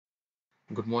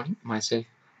Good morning, myself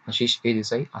Ashish A.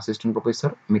 Desai, Assistant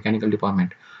Professor, Mechanical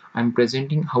Department. I'm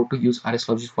presenting how to use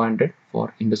RS-LOGIX 400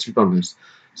 for industrial problems.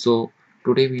 So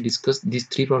today we discuss these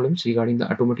three problems regarding the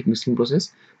automatic mixing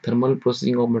process, thermal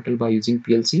processing of metal by using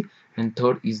PLC, and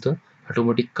third is the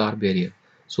automatic car barrier.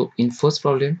 So in first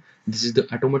problem, this is the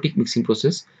automatic mixing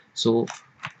process. So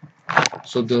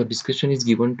the description is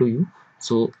given to you.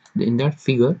 So in that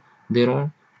figure there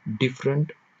are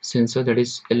different sensor, that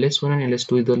is LS1 and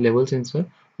LS2 is the level sensor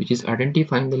which is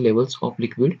identifying the levels of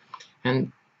liquid,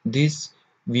 and this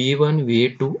VA1,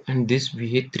 VA2 and this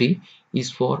VA3 is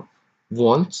for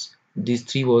valves. These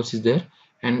three valves is there,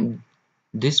 and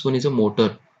this one is a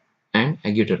motor and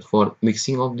agitator for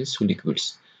mixing of these two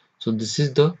liquids. So this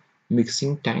is the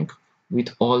mixing tank with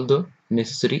all the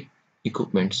necessary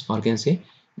equipments, or can say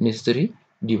necessary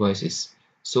devices.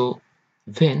 So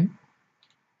when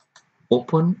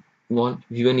open valve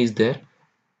V1 is there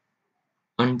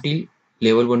until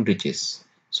level 1 reaches.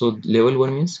 So level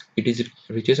 1 means it is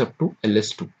reaches up to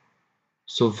LS2.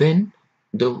 So when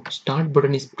the start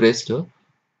button is pressed,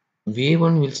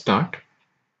 VA1 will start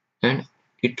and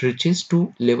it reaches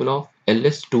to level of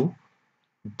LS2.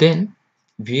 Then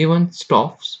VA1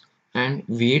 stops and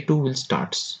VA2 will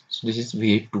starts. So this is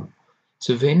VA2.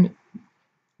 So when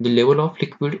the level of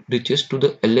liquid reaches to the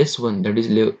LS1, that is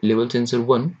level sensor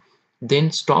 1,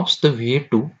 then stops the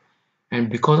VA2,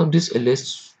 and because of this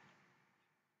LS1,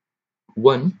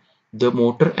 the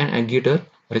motor and agitator,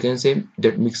 or I can say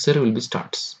that mixer will be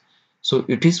starts. So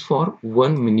it is for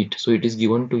 1 minute. So it is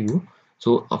given to you.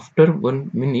 So after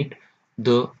 1 minute,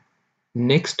 the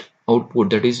next output,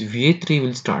 that is VA3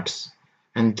 will starts,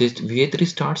 and this VA3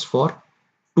 starts for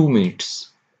 2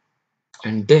 minutes,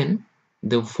 and then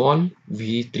the valve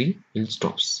VA3 will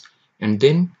stops, and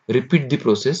then repeat the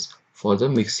process for the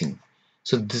mixing.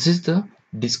 So this is the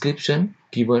description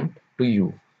given to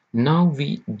you. Now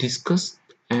we discuss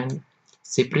and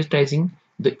separatizing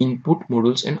the input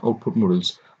modules and output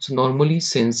modules. So normally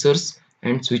sensors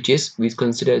and switches we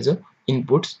consider as a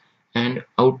inputs, and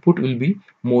output will be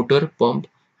motor, pump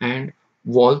and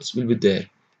valves will be there.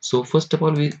 So first of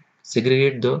all we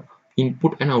segregate the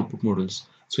input and output modules.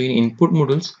 So in input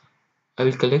modules I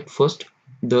will collect first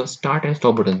the start and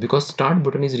stop button, because start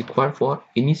button is required for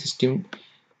any system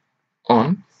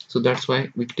on. So that's why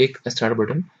we take a start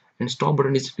button, and stop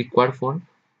button is required for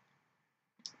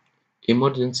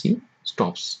emergency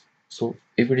stops. So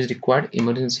if it is required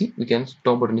emergency, we can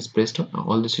stop button is pressed,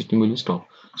 all the system will stop.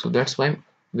 So that's why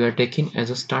we are taking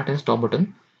as a start and stop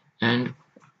button. And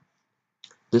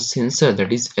the sensor,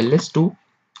 that is LS2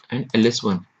 and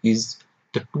LS1, is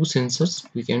the two sensors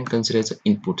we can consider as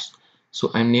inputs.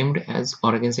 So I'm named as,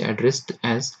 or I can say addressed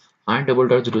as, I double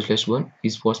dot 0/1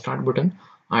 is for start button,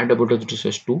 I double dot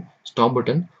 0/2 stop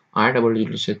button, I double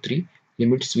dot 0/3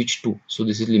 limit switch 2. So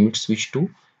this is limit switch 2,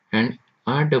 and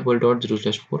I double dot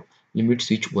 0/4 limit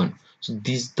switch 1. So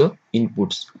these the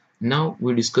inputs. Now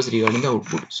we discuss regarding the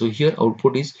output. So here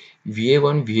output is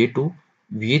VA1, VA2,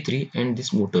 VA3 and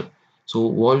this motor. So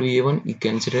wall VA1 is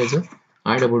considered as a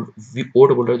I double O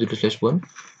double dot 0/1,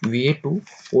 VA2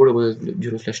 O double dot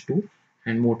 0/2,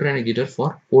 and motor and agitator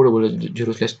for O double dot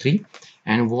 0/3,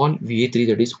 and wall VA3,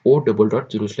 that is O double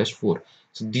dot 0/4.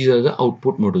 So these are the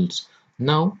output modules.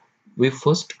 Now we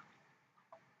first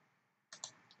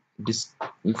this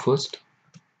we first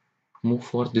move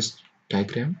for this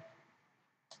diagram.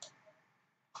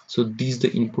 So these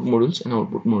the input modules and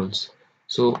output modules.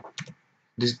 So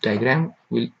this diagram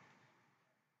will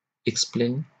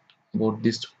explain about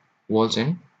these walls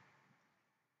and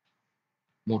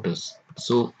motors.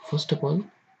 So first of all,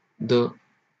 the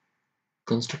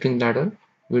constructing ladder,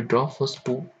 we draw first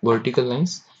two vertical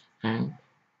lines, and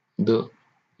the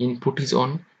input is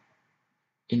on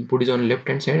left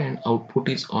hand side and output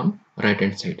is on right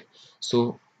hand side.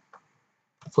 So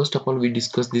first of all we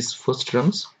discuss this first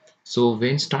rungs. So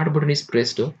when start button is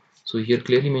pressed, so here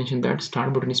clearly mentioned that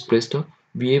start button is pressed,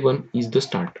 VA1 is the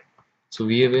start. So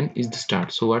VA1 is the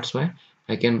start. So that's why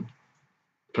I can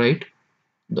write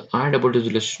the I double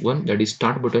dash one, that is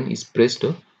start button is pressed,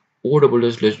 O double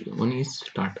dash one is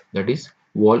start, that is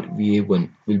wall VA1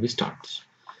 will be starts.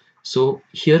 So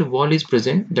here wall is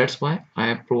present, that's why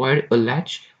I provide a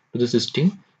latch to the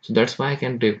system. So that's why I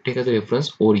can take as a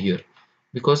reference over here,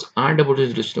 because R double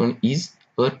dash one is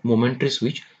a momentary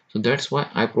switch. So that's why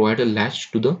I provide a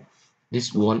latch to the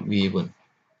this wall VA1.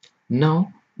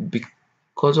 Now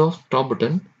because of top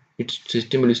button, its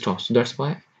system will stop. So that's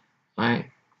why I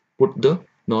put the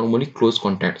normally close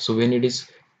contact. So when it is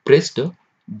pressed,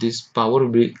 this power will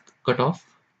be cut off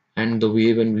and the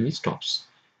VA1 will be stops.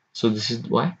 So this is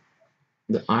why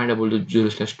the I double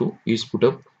 0/2 is put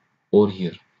up over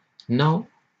here. Now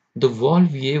the valve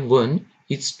VA1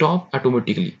 is stopped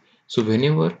automatically. So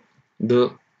whenever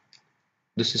the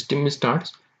system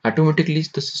starts, automatically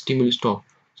the system will stop.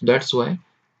 So that's why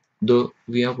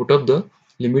we have put up the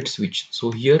limit switch.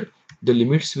 So here the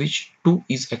limit switch 2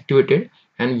 is activated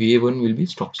and VA1 will be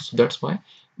stopped. So that's why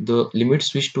the limit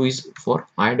switch 2 is for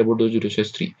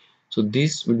I0003. So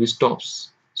this will be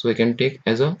stops. So I can take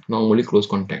as a normally close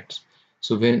contacts.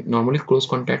 So when normally close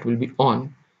contact will be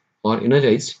on or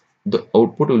energized, the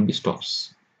output will be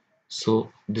stops.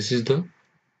 So this is the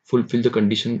fulfill the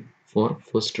condition for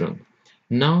first run.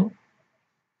 Now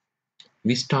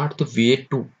we start the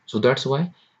VA2. So that's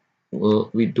why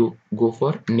we do go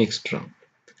for next run.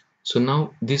 So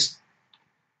now this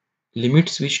limit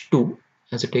switch 2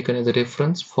 has taken as a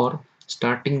reference for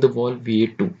starting the valve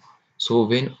VA2. So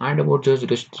when I about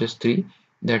just 3,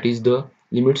 that is the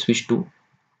limit switch 2,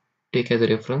 take as a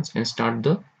reference and start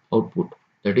the output,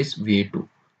 that is VA2.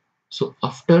 So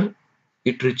after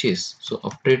it reaches,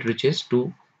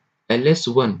 to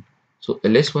LS1. So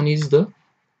LS1 is the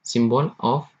symbol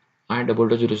of I double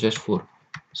 4.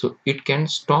 So it can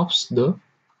stops the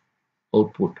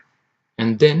output,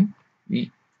 and then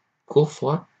we go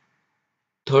for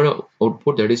third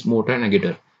output, that is motor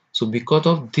negator. So because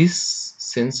of this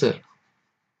sensor,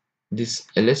 this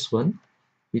LS1,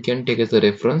 we can take as a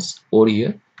reference over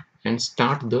here and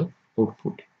start the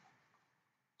output.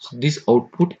 So this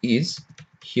output is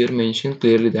here mentioned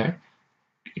clearly that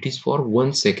it is for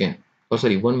 1 second, or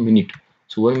sorry, 1 minute.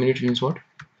 So 1 minute means what?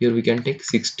 Here we can take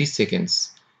 60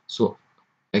 seconds. So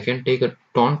I can take a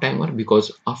ton timer because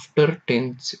after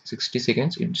 60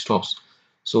 seconds it stops.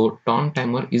 So ton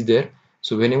timer is there.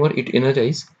 So whenever it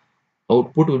energizes,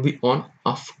 output will be on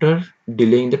after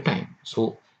delaying the time.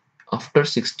 So after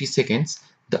 60 seconds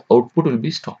the output will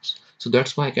be stops. So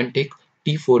that's why I can take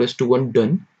T4s to 1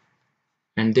 done,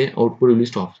 and then output will be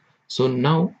stopped. So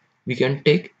now we can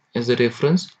take as a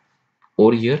reference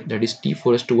over here, that is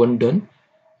T4s to 1 done,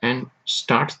 and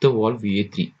starts the valve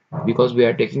VA3 because we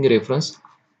are taking a reference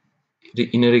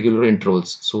in irregular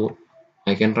intervals. So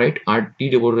I can write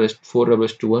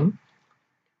RT4s to 1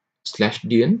 slash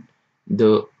DN.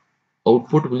 The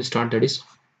output will start, that is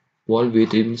valve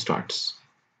VA3 will starts,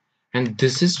 and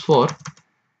this is for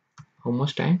how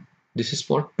much time? This is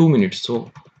for 2 minutes.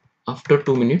 So after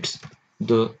 2 minutes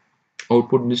the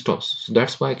output will stops. So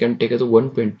that's why I can take as a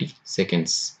 120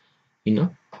 seconds in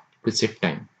a preset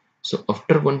time. So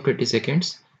after 120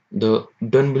 seconds the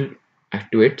done will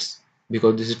activates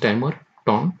because this is timer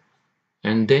ton,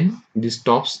 and then this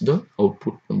stops the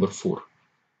output number 4.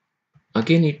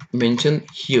 Again it mentioned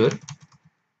here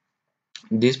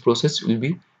this process will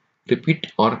be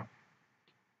repeat or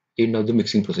end of the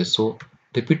mixing process. So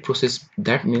repeat process,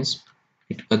 that means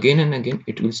it again and again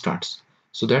it will starts.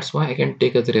 So that's why I can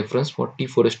take as a reference for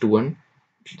T4s to 1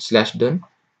 slash done.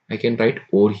 I can write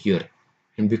over here,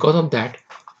 and because of that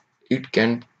it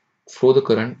can flow the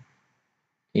current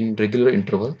in regular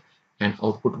interval and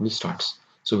output will starts.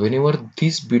 So whenever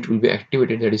this bit will be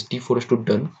activated, that is T4s to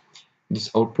done, this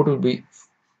output will be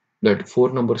that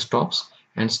 4 number stops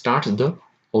and starts the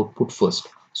output first.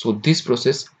 So this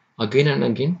process again and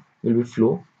again will be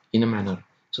flow in a manner.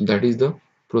 So that is the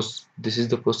process. This is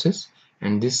the process,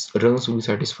 and this runs will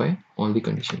satisfy all the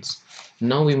conditions.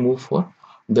 Now we move for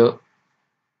the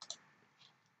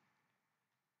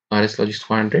RS-LOGIX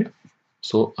 500.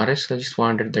 So RS-LOGIX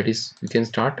 500, that is, we can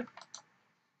start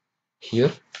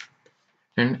here,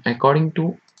 and according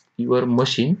to your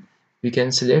machine we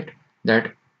can select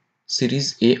that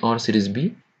series A or series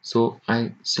B. So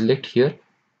I select here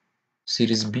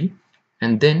series B,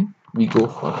 and then we go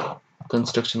for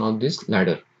construction of this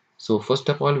ladder. So first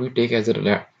of all we take as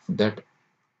a that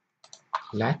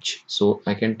latch. So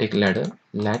I can take ladder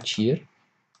latch here.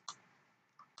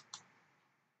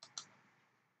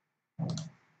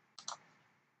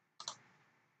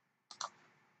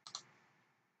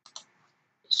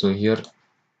 So here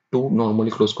two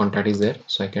normally close contact is there,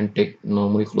 so I can take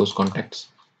normally close contacts.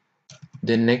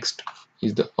 Then next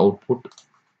is the output.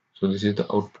 So this is the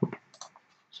output,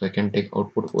 so I can take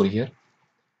output over here.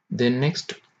 Then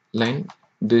next line,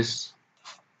 this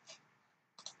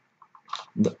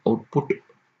the output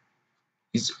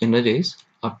is energized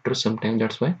after some time,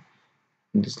 that's why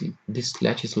this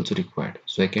latch is also required.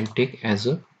 So I can take as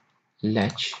a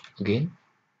latch again,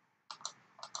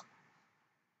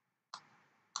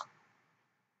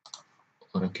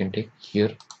 or I can take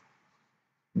here.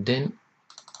 Then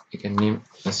I can name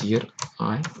as here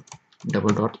I double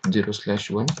dot 0 slash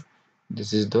 1.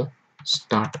 This is the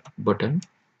start button.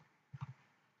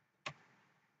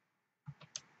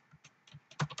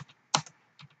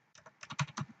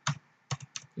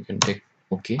 You can take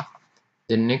Okay.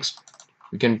 Then next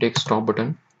we can take stop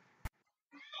button.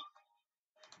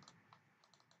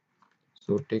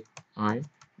 So take I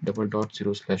double dot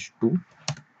 0 slash 2.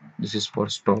 This is for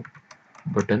stop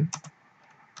button.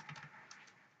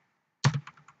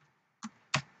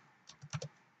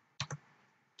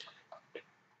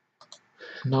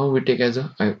 Now we take as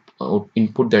a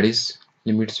input, that is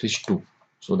limit switch 2.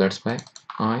 So that's why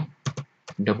I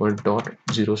double dot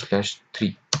 0 slash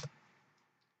 3.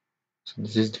 So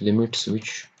this is the limit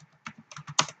switch.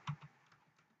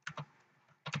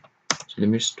 So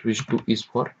limit switch 2 is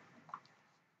for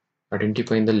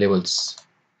identifying the levels.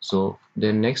 So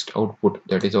the next output,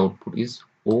 that is output, is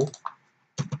O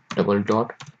double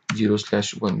dot 0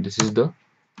 slash 1. This is the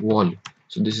wall.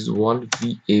 So this is wall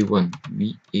VA1,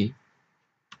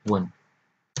 VA1,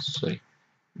 sorry,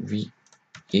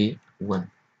 VA1.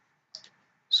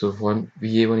 So one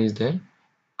VA1 is there.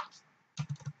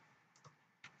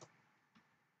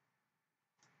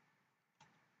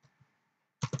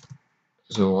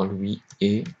 So all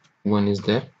VA1 is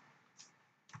there.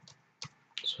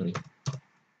 Sorry.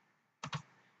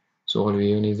 So all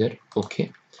VA1 is there.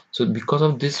 Okay. So because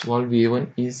of this, wall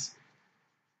VA1 is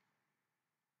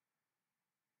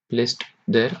placed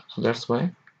there. So that's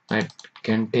why I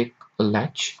can take a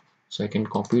latch. So I can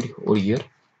copy it over here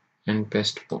and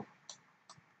paste on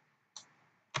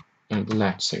the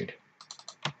latch side.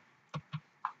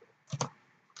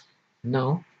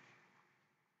 Now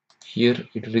here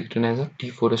it written as a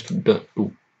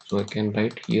T4:2. So I can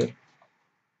write here,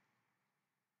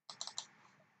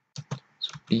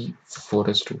 so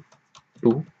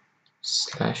T4:2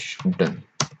 slash done.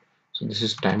 So this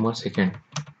is timer second,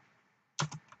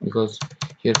 because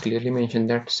here clearly mentioned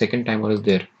that second timer is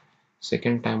there.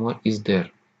 Second timer is there.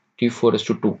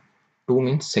 T4:2. 2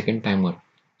 means second timer.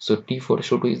 So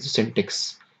T4:2 is the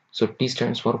syntax. So T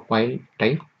stands for file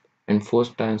type and 4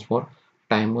 stands for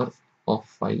timer of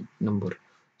file number.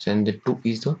 So and the 2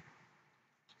 is the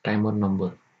timer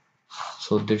number.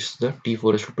 So this is the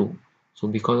T4:2. So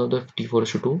because of the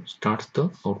T4:2 starts the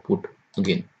output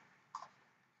again.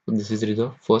 So this is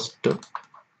the first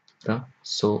rung.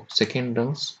 So second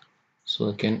rungs. So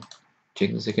I can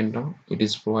check the second rung. It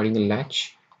is providing a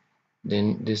latch.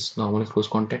 Then this normally close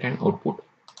contact and output.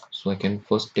 So I can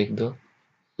first take the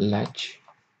latch.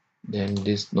 Then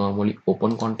this normally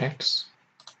open contacts.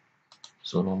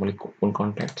 So normally open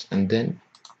contacts, and then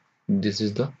this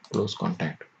is the close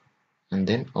contact, and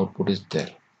then output is there.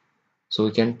 So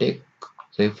we can take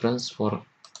reference for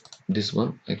this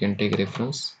one. I can take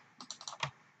reference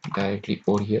directly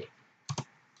over here.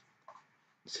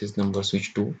 This is number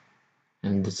switch 2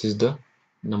 and this is the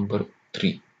number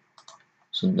 3.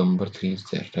 So number 3 is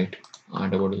there, right?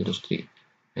 R0003,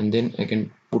 and then I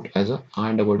can put as a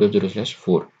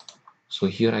R00/4. So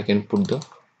here I can put the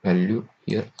value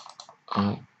here,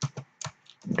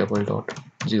 R00/4.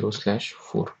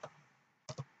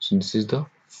 So this is the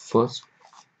first,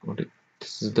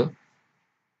 this is the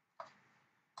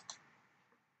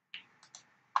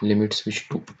limit switch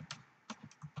 2,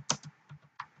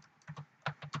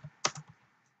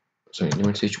 sorry,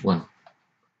 limit switch 1.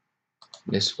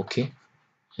 Let's okay.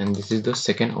 And this is the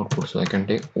second output. So I can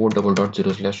take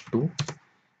O:0.0/2.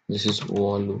 This is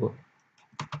wall over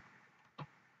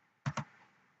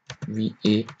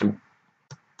VA2.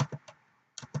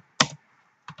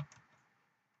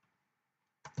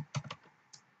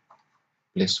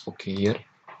 Place okay here.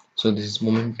 So this is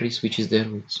momentary switch is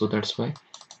there, so that's why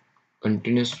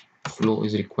continuous flow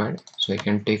is required. So I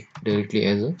can take directly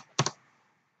as a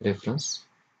reference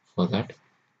for that.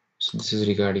 So this is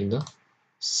regarding the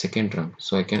second rung.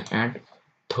 So I can add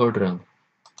third rung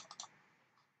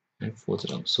and fourth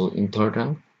rung. So in third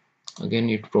rung again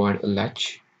it provide a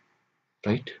latch,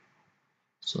 right?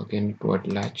 So again provide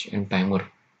latch and timer.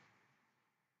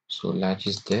 So latch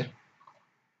is there.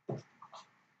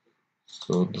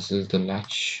 So this is the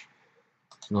latch.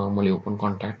 Normally open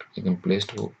contact I can place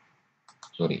to,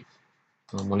 sorry,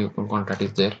 normally open contact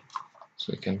is there.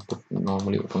 So I can put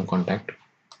normally open contact.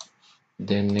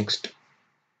 Then next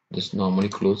this normally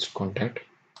closed contact.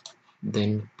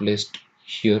 Then placed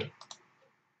here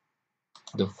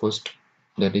the first,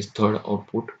 that is third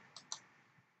output,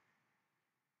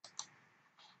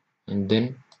 and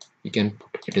then we can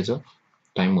put it as a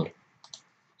timer.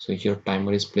 So here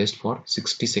timer is placed for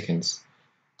 60 seconds.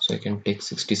 So I can take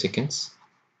 60 seconds.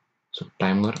 So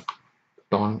timer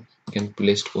ton can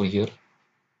placed over here,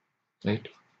 right?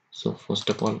 So first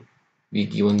of all we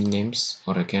given names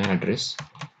or I can address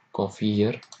coffee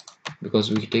here,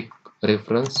 because we take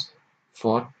reference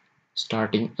for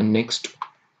starting a next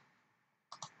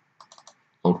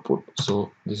output.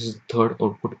 So this is third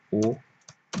output O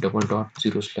double dot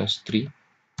 0/3.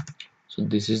 So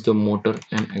this is the motor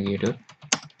and aggregator.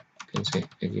 You can say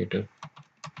aggregator.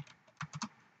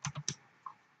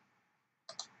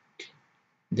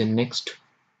 Then next,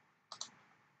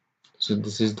 so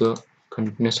this is the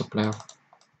continuous supply of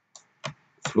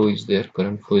flow is there,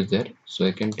 current flow is there. So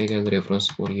I can take as a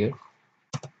reference over here,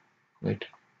 right?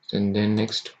 And then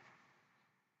next,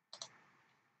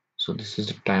 so this is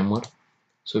the timer.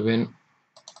 So when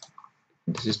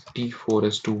this is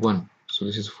T4S to 1, so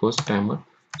this is first timer.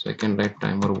 So I can write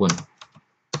timer 1.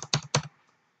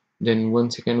 Then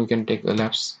 1 second we can take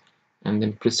elapse, and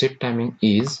then preset timing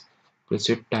is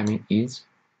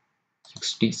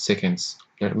 60 seconds.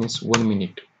 That means 1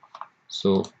 minute.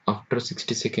 So after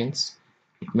 60 seconds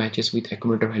it matches with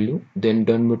accumulator value, then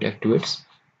done bit activates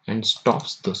and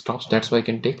stops the stops. That's why I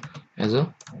can take as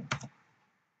a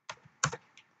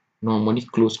normally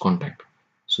close contact.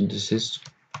 So this is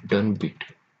done bit.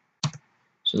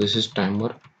 So this is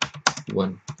timer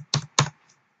 1.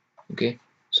 Okay,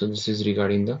 so this is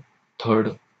regarding the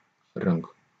third rung.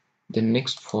 Then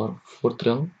next for fourth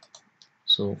rung,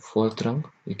 so fourth rung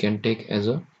you can take as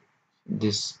a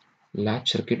this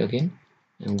latch circuit again,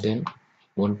 and then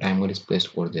one timer is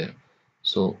placed over there.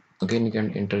 So again you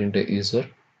can enter into user,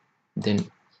 then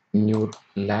new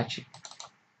latch,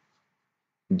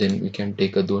 then we can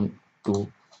take a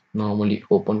two normally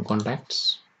open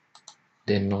contacts,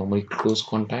 then normally close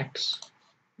contacts,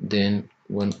 then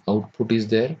one output is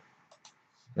there,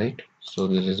 right? So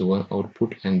this is one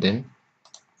output, and then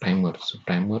timer. So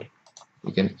timer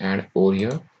we can add over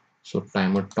here. So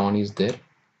timer ton is there,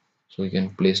 so you can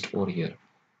place it over here.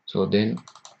 So then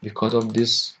because of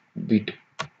this bit,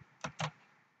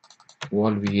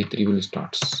 wall VA3 will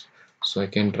starts. So I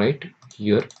can write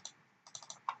here,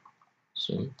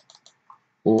 so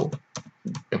O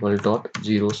double dot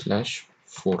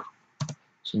 0/4.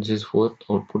 So this is fourth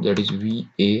output, that is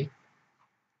VA,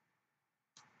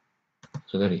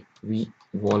 so that is V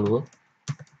valve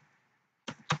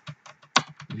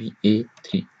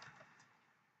VA3,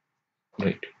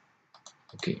 right?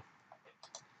 Okay,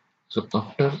 so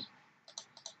after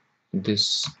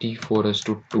this T4S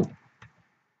to 2,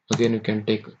 again you can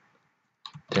take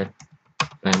that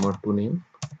timer 2 name,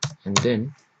 and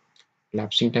then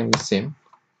lapsing time is same.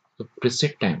 So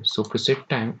preset time, so preset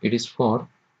time it is for,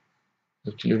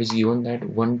 actually it is given that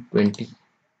 120,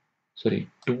 sorry,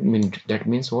 2 minutes. That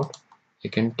means what, I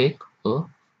can take a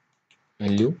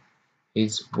value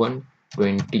is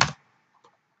 120.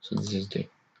 So this is there.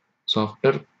 So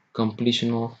after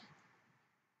completion of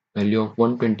value of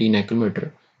 120 in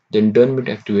accumulator, then done bit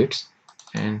activates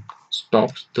and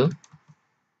stops the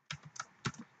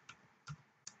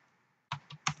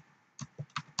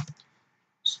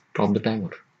timer,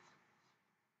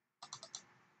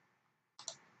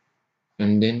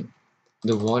 and then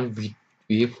the wall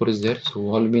VA4 is there. So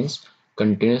wall means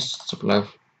continuous supply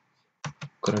of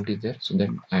current is there, so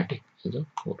then I take the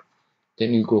 4.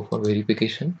 Then you go for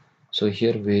verification. So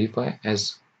here verify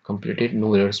as completed,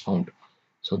 no errors found.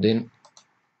 So then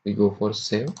we go for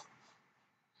save.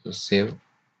 So save,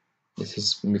 this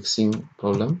is mixing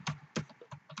problem,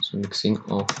 so mixing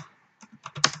of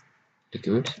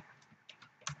liquids.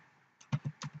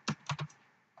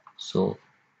 So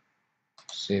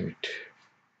save it.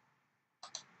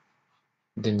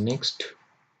 Then next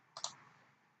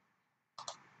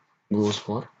goes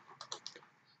for,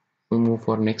 we move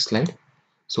for next slide.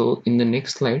 So in the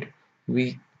next slide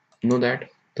we know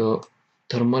that the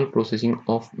thermal processing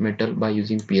of metal by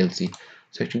using PLC.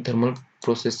 So actually thermal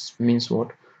process means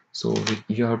what, so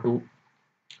you have to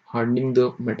hardening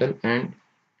the metal and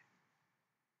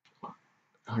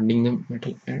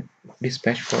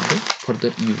dispatch for the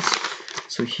further use.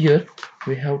 So here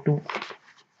we have to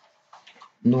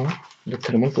know the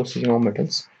thermal processing of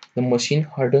metals. The machine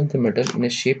hardens the metal in a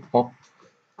shape of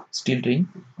steel ring.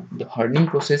 The hardening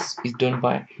process is done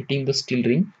by heating the steel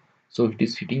ring. So it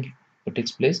is heating, it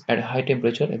takes place at a high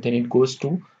temperature, and then it goes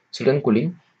to sudden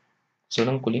cooling.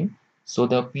 So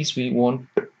the piece we want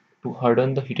to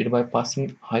harden the heated by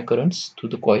passing high currents through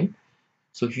the coil.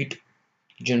 So heat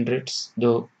generates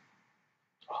the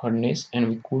hardness, and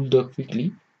we cool the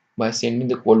quickly by sending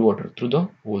the cold water through the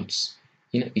holes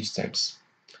in each sides.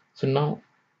 So now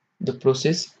the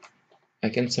process I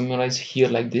can summarize here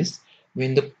like this.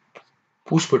 When the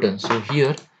push button, so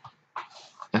here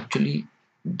actually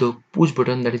the push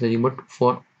button, that is the remote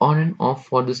for on and off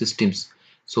for the systems.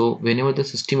 So whenever the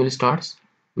system will starts,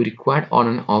 we require on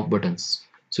and off buttons.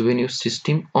 So when your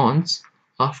system ons,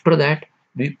 after that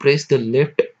we press the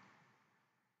left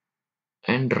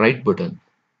and right button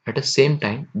at the same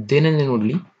time, then and then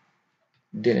only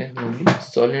then only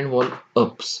solenoid valve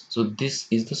ups. So this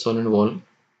is the solenoid valve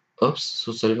ups.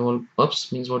 So solenoid valve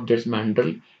ups means what? That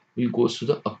mandrel will goes to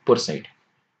the upper side.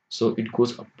 So it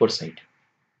goes upper side.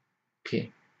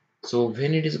 Okay. So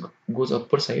when it is goes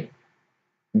upper side,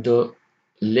 the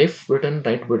left button,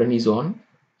 right button is on,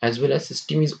 as well as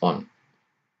system is on,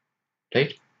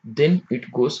 right? Then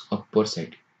it goes upper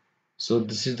side. So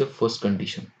this is the first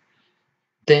condition.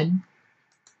 Then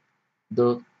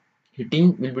the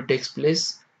heating will be takes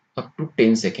place up to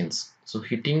 10 seconds. So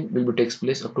heating will be takes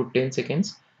place up to 10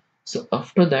 seconds. So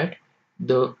after that,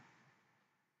 the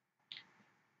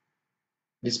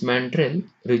this mandrel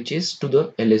reaches to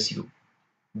the LSU.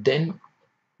 Then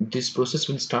this process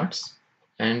will starts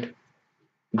and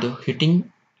the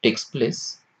heating takes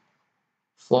place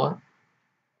for,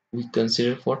 we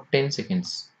consider, for 10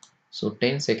 seconds. So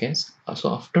 10 seconds.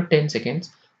 So after 10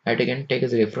 seconds, I can take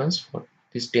as a reference for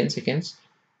this 10 seconds,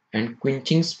 and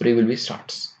quenching spray will be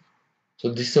starts.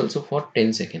 So this is also for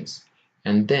 10 seconds,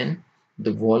 and then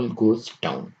the wall goes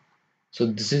down. So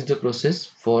this is the process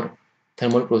for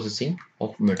thermal processing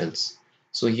of metals.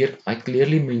 So here I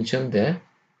clearly mentioned there.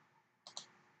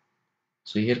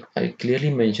 So here I clearly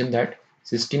mentioned that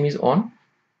system is on.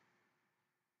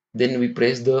 Then we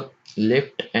press the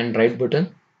left and right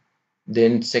button.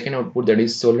 Then second output, that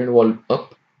is solenoid valve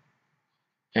up,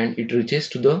 and it reaches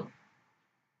to the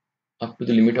up to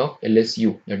the limit of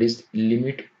LSU, that is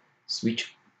limit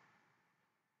switch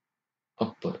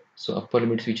upper. So upper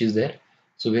limit switch is there.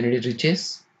 So when it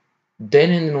reaches, then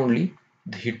and then only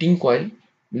the heating coil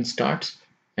will start,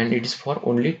 and it is for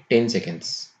only 10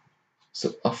 seconds.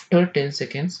 So after 10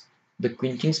 seconds, the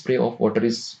quenching spray of water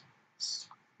is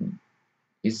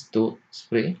the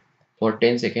spray for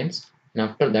 10 seconds, and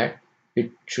after that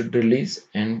it should release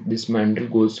and this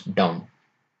mandrel goes down.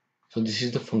 So this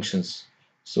is the functions.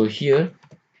 So here,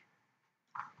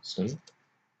 sorry,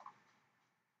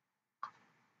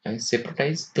 I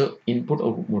separatize the input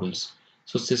output models.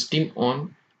 So system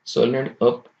on, solenoid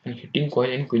up, and heating coil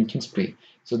and quenching spray.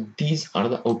 So these are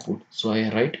the output. So I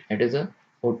write it as a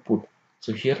output.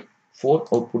 So here four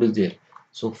output is there.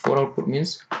 So four output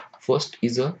means first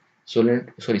is a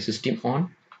system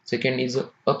on, second is a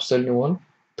up solenoid valve,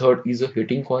 third is a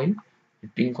heating coil,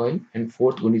 and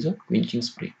fourth one is a quenching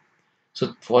spray.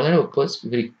 So for that purpose,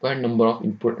 we require number of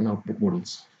input and output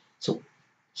modules. So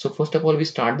so first of all, we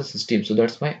start the system. So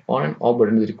that's why on and off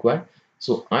button is required.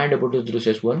 So I double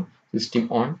 0/1 system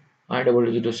on, I double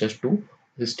 0/2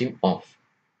 system off.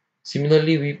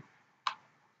 Similarly, we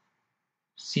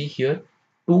see here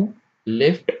two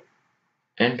left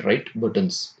and right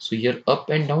buttons. So here up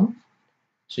and down.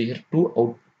 So here two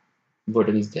out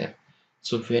button is there.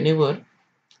 So whenever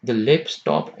the left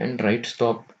stop and right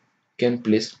stop can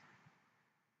place,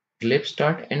 left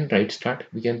start and right start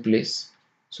we can place.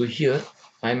 So here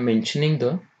I am mentioning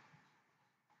the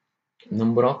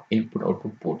number of input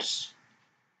output ports.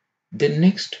 Then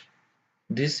next,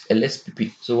 this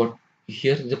LSPP. So what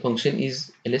here the function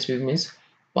is, LSPP means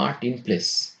part in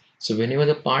place. So whenever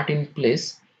the part in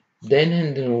place, then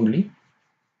and then only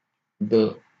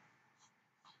the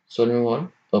solenoid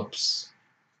valve ups.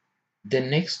 Then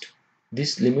next,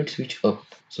 this limit switch up.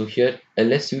 So here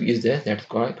LSU is there, that's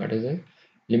called as a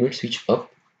limit switch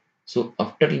up. So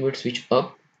after limit switch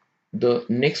up, the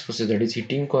next process, that is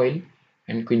heating coil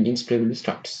and quenching spray, will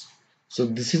starts. So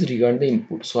this is regarding the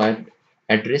input. So I'm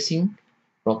addressing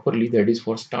properly, that is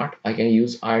for start I can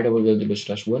use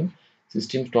I/0/1,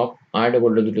 system stop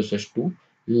I/0/2,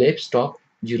 left stop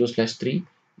 0/3,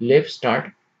 left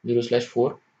start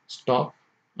 0/4, stop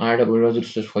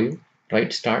I/0/5,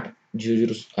 right start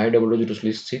 00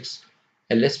 I/0/6,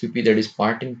 LSPP, that is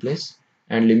part in place,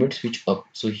 and limit switch up.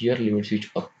 So here limit switch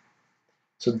up.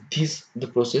 So this the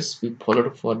process we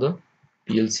followed for the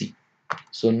PLC.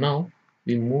 So now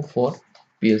we move for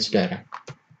PLC diagram.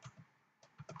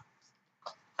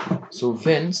 So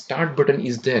when start button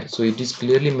is there, so it is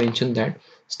clearly mentioned that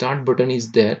start button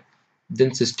is there,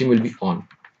 then system will be on.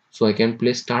 So I can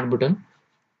place start button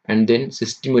and then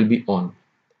system will be on.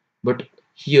 But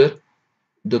here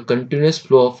the continuous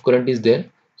flow of current is there,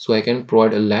 so I can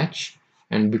provide a latch,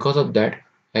 and because of that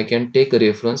I can take a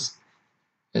reference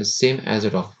as same as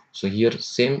it off. So here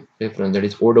same reference, that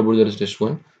is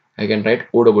O00/1, I can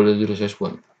write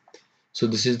O00/1. So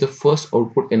this is the first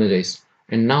output energized.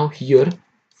 And now here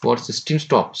for system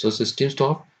stop, so system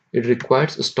stop, it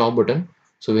requires a stop button.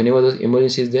 So whenever the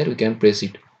emergency is there, we can press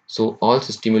it, so all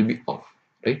system will be off,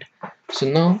 right? So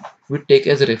now we take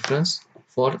as a reference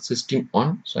for system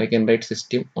on, so I can write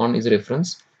system on is a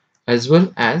reference, as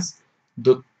well as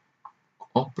the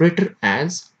operator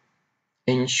as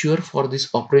ensure for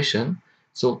this operation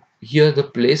So here the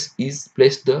place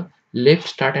the left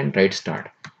start and right start.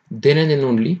 Then and then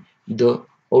only the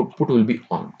output will be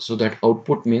on. So that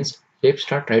output means left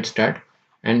start, right start,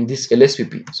 and this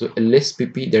LSPP. So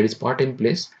LSPP, that is part in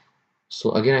place.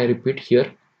 So again I repeat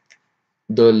here,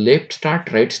 the left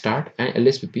start, right start, and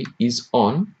LSPP is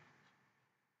on.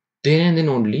 Then and then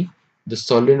only the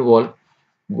solenoid valve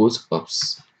goes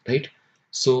ups, right?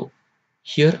 So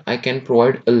here I can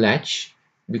provide a latch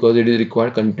because it is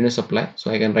required continuous supply.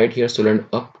 So I can write here solenoid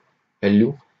up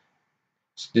value.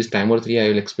 So this timer 3 I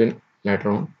will explain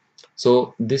later on.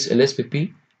 So this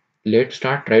LSPP, left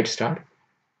start, right start,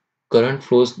 current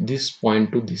flows this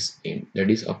point to this end, that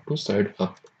is up to side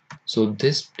up. So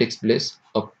this takes place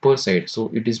upper side. So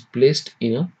it is placed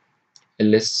in a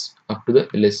LS up to the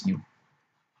LSU,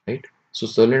 right? So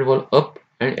solenoid valve up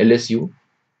and LSU,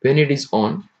 when it is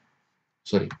on,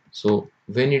 sorry, so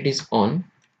when it is on,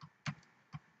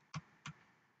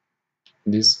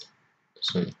 this,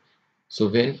 sorry, so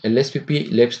when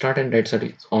LSPP left start and right start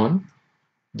is on,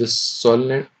 the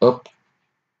solenoid up,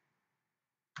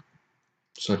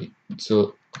 sorry,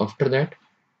 so after that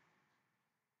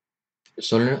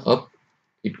solenoid up,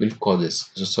 it will causes,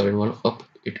 so solenoid valve up,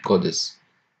 it causes.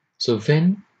 So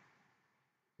when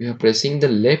we are pressing the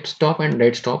left stop and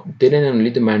right stop, then and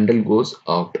only the mandrel goes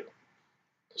out,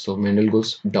 so mandrel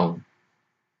goes down,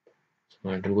 so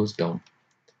mandrel goes down.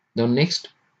 Now next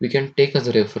we can take as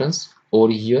a reference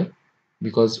over here,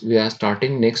 because we are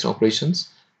starting next operations.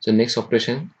 So next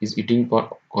operation is heating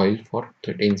for coil for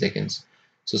 13 seconds.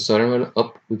 So solenoid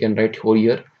up we can write over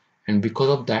here, and because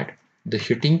of that the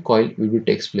heating coil will be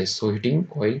takes place. So heating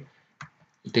coil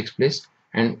takes place,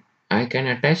 and I can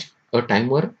attach a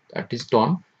timer that is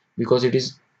on, because it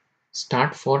is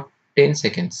start for 10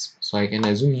 seconds. So I can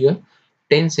assume here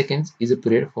 10 seconds is a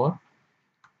period for,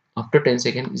 after 10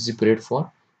 seconds is the period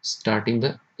for starting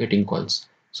the heating coils.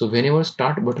 So whenever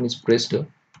start button is pressed,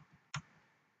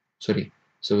 sorry,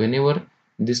 so whenever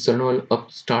this solenoid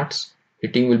up starts,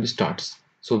 heating will be starts.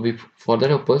 So for that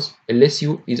purpose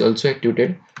LSU is also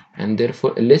activated, and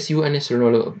therefore LSU and a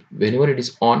solenoid up, whenever it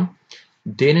is on,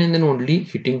 then and then only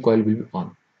heating coil will be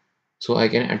on. So I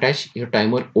can attach a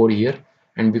timer over here,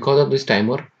 and because of this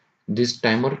timer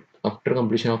after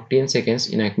completion of 10 seconds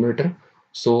in accumulator,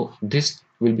 so this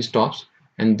will be stops,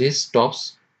 and this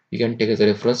stops you can take as a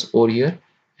reference over here,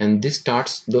 and this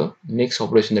starts the next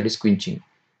operation, that is quenching.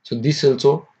 So this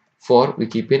also for we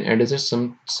keep in adjust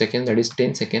some second, that is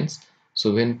 10 seconds.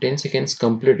 So when 10 seconds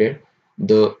completed,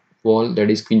 the wall, that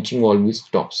is quenching wall, will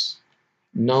stops.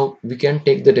 Now we can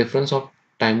take the reference of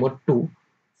timer 2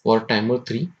 for timer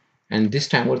 3, and this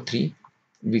timer 3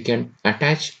 we can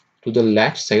attach to the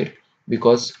latch side,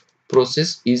 because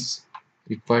process is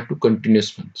required to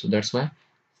continuous one. So that's why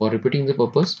for repeating the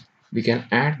purpose we can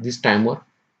add this timer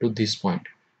to this point,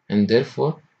 and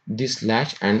therefore this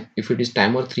latch, and if it is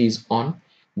timer 3 is on,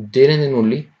 then and then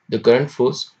only the current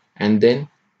flows, and then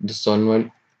the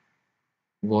solenoid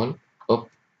valve up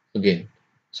again.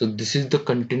 So this is the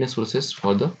continuous process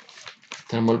for the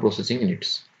thermal processing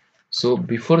units. So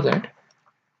before that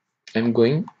I'm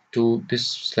going to this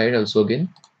slide also again,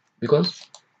 because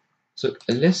so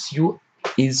LSU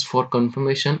is for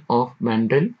confirmation of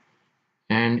mandrel,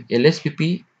 and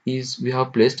LSPP is we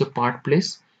have placed a part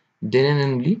place, then and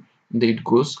only it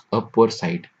goes upward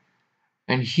side.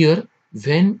 And here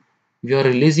when we are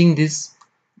releasing this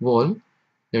wall,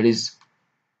 that is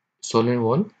solenoid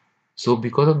wall, so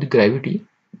because of the gravity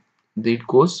it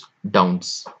goes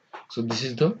downs. So this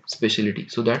is the specialty.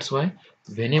 So that's why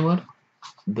whenever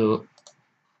the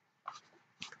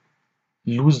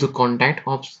lose the contact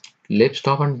of left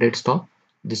stop and right stop,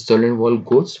 the solenoid valve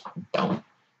goes down.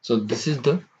 So this is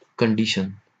the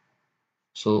condition.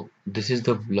 So this is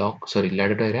the block, sorry,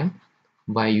 ladder diagram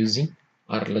by using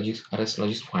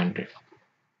RS-LOGIX 500.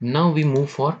 Now we move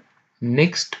for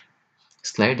next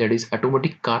slide, that is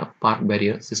automatic car park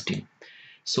barrier system.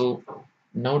 So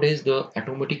nowadays the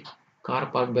automatic car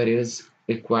park barrier is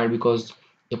required because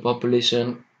the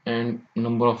population and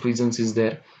number of reasons is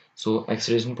there, so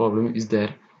acceleration problem is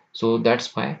there. So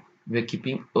that's why we're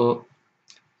keeping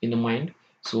in mind.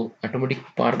 So automatic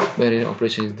park barrier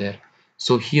operation is there.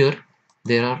 So here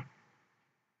there are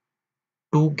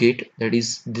two gate, that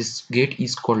is this gate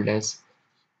is called as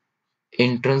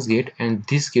entrance gate, and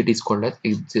this gate is called as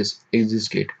exit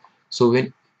gate. So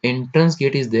when entrance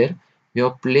gate is there, we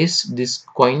have placed this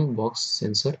coin box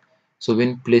sensor. So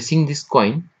when placing this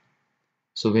coin,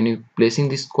 so when you placing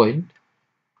this coin,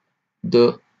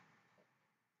 the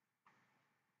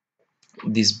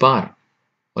this bar,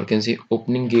 or can say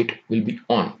opening gate, will be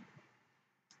on,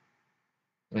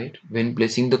 right, when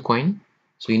placing the coin.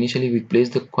 So initially we place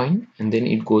the coin and then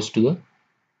it goes to the,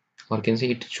 or can say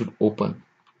it should open.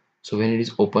 So when it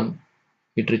is open,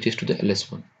 it reaches to the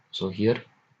LS1. So here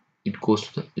it goes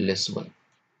to the LS1.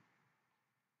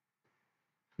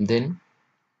 Then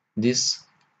this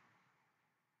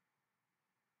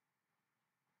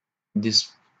this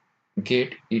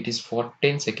gate, it is for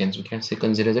 10 seconds. We can say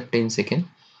consider as a 10 second.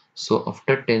 So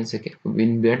after 10 seconds,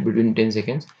 in between 10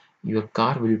 seconds, your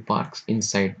car will park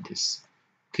inside this.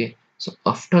 Okay. So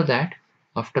after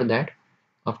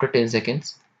 10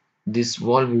 seconds, this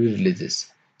valve will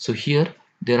releases. So here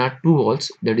there are two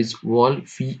valves, that is valve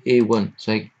VA1.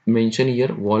 So I mention here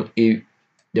valve A,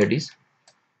 that is,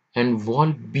 and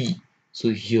valve B. So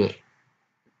here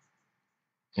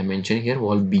I mention here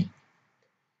valve B.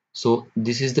 So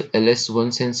this is the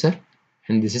LS1 sensor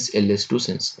and this is LS2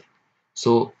 sensor.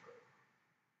 So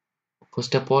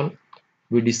first of all,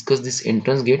 we discuss this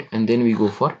entrance gate and then we go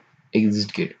for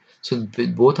exit gate. So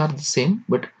both are the same,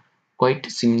 but quite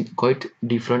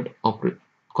different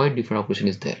operation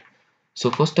is there. So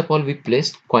first of all, we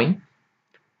place coin,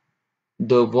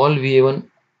 the valve VA1,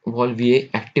 valve VA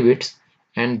activates,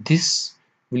 and this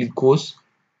will goes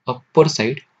upper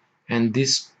side, and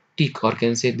this tick, or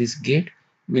can say this gate,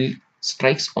 will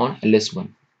strikes on LS1,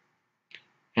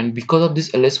 and because of this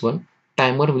LS1,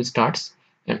 timer will starts,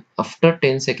 and after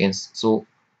 10 seconds, so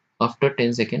after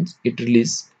 10 seconds it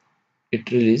release,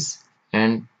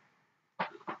 and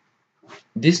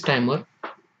this timer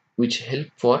which help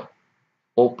for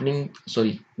opening,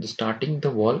 sorry, the starting the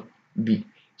valve B.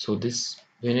 So this,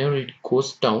 whenever it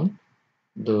goes down,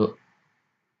 the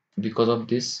because of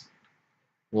this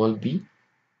valve B,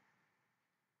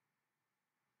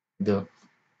 the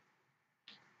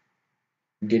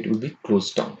gate will be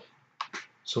closed down.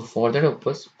 So for that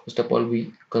purpose, first of all,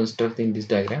 we constructing this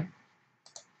diagram.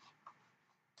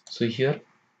 So here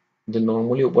the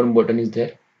normally open button is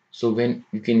there. So when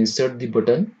you can insert the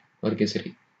button, or okay,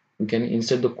 sorry, you can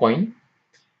insert the coin.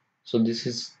 So this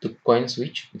is the coin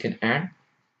switch. You can add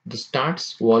the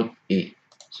starts valve A.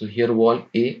 So here valve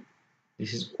A,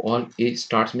 this is valve A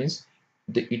starts means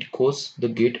it goes the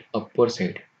gate upper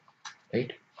side,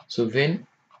 right? So when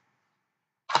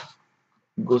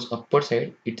it goes upper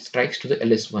side, it strikes to the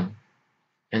LS1,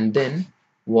 and then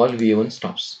valve VA1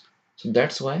 stops. So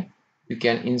that's why you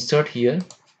can insert here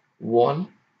valve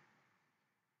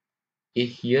A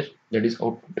here, that is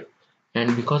output,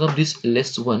 and because of this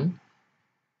LS1,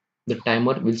 the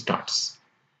timer will starts.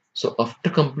 So after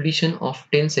completion of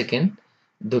 10 seconds,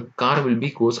 the car will be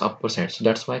goes upper side. So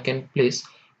that's why I can place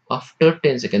after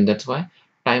 10 seconds. That's why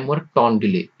timer tone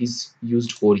delay is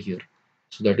used over here.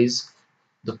 So that is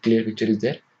the clear picture is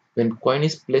there. When coin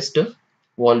is placed,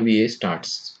 valve VA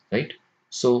starts, right?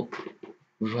 So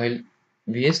while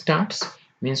VA starts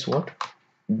means what?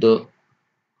 The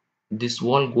this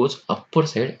valve goes upper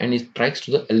side and it strikes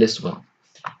to the LS1.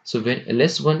 So when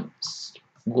LS1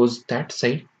 goes that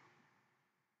side,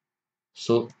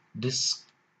 so this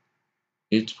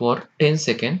is for 10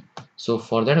 seconds. So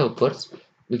for that purpose,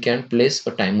 we can place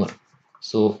a timer.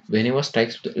 So whenever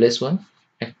strikes to the LS1,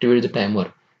 activate the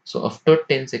timer. So after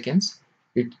 10 seconds,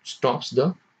 it stops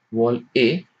the valve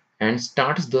A and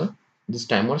starts the, this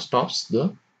timer stops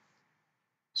the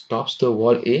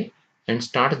valve A and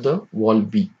starts the valve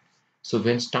B. So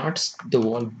when starts the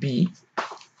valve B,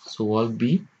 so valve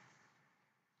B,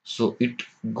 so it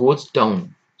goes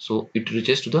down, so it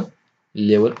reaches to the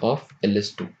level of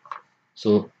LS2.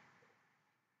 So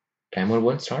timer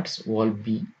 1 starts, valve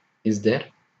B is there,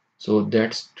 so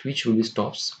that switch will be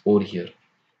stops over here.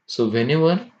 So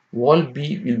whenever valve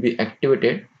B will be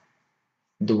activated,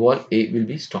 the valve A will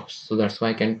be stops. So that's why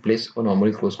I can place a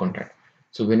normal close contact.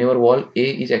 So whenever valve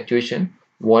A is activation,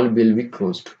 valve will be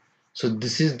closed. So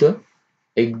this is the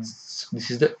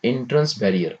entrance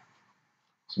barrier.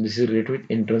 So this is related with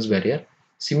entrance barrier.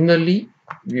 Similarly,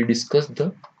 we discussed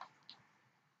the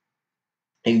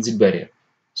exit barrier.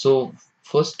 So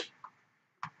first,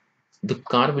 the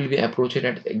car will be approached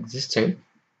at the exit side.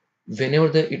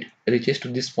 Whenever it reaches to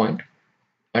this point,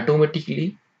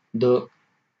 automatically the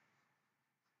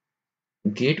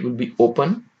gate will be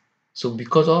open. So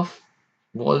because of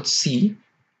valve C,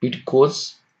 it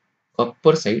goes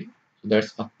upper side. So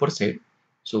that's upper side.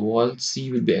 So valve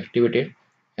C will be activated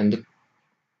and the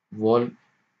valve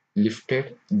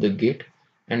lifted the gate.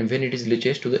 And when it is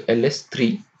reaches to the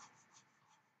LS3,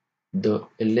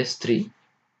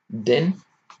 then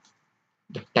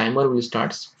the timer will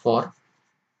starts for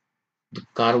the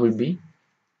car will be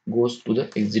goes to the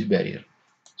exit barrier.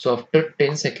 So after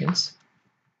 10 seconds,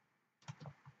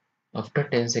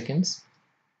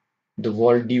 the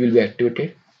valve D will be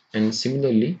activated, and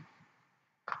similarly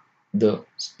the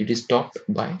it is stopped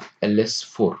by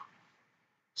LS4.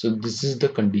 So this is the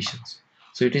conditions.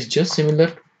 So it is just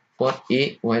similar for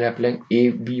A while applying A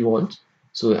B valves.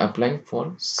 So applying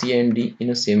for C and D in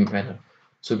the same manner.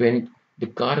 So when the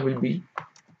car will be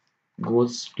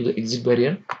goes to the exit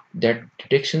barrier, that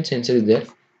detection sensor is there.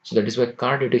 So that is why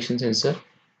car detection sensor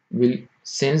will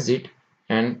sense it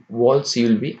and valve C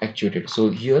will be actuated. So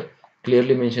here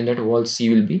clearly mentioned that valve C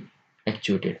will be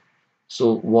actuated.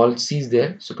 So valve C is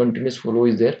there, so continuous flow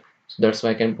is there. So that's why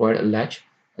I can provide a latch,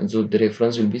 and so the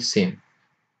reference will be same.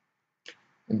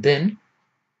 Then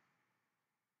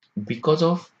because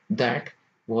of that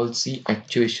valve C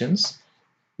actuations,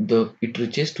 the it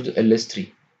reaches to the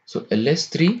LS3. So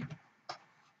LS3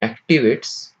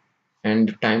 activates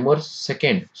and timer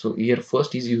second. So here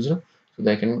first is user,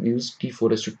 so I can use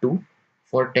T4:2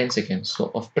 for 10 seconds.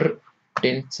 So after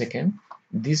 10 seconds,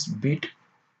 this bit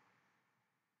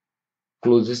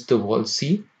closes the wall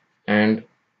C and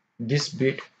this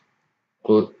bit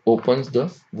opens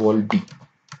the wall D,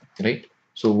 right?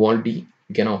 So wall D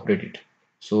can operate it.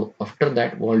 So after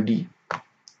that wall D,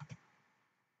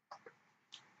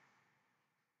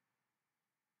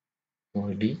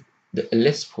 the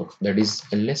LS4, that is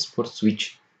LS4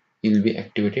 switch will be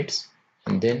activated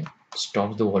and then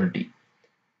stops the wall D.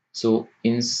 So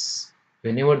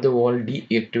whenever the wall D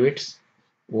activates,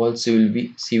 wall C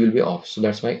will be off. So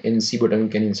that's why NC button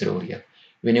can insert over here.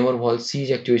 Whenever wall C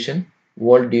is activation,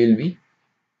 wall D will be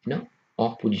in a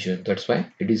off position. That's why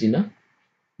it is in a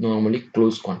normally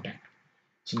close contact.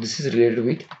 So this is related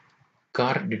with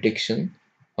car detection,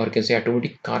 or can say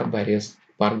automatic car barriers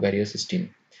park barrier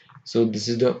system. So this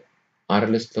is the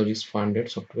RLS Logix 400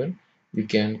 software. You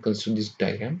can consider this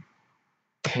diagram.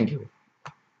 Thank you.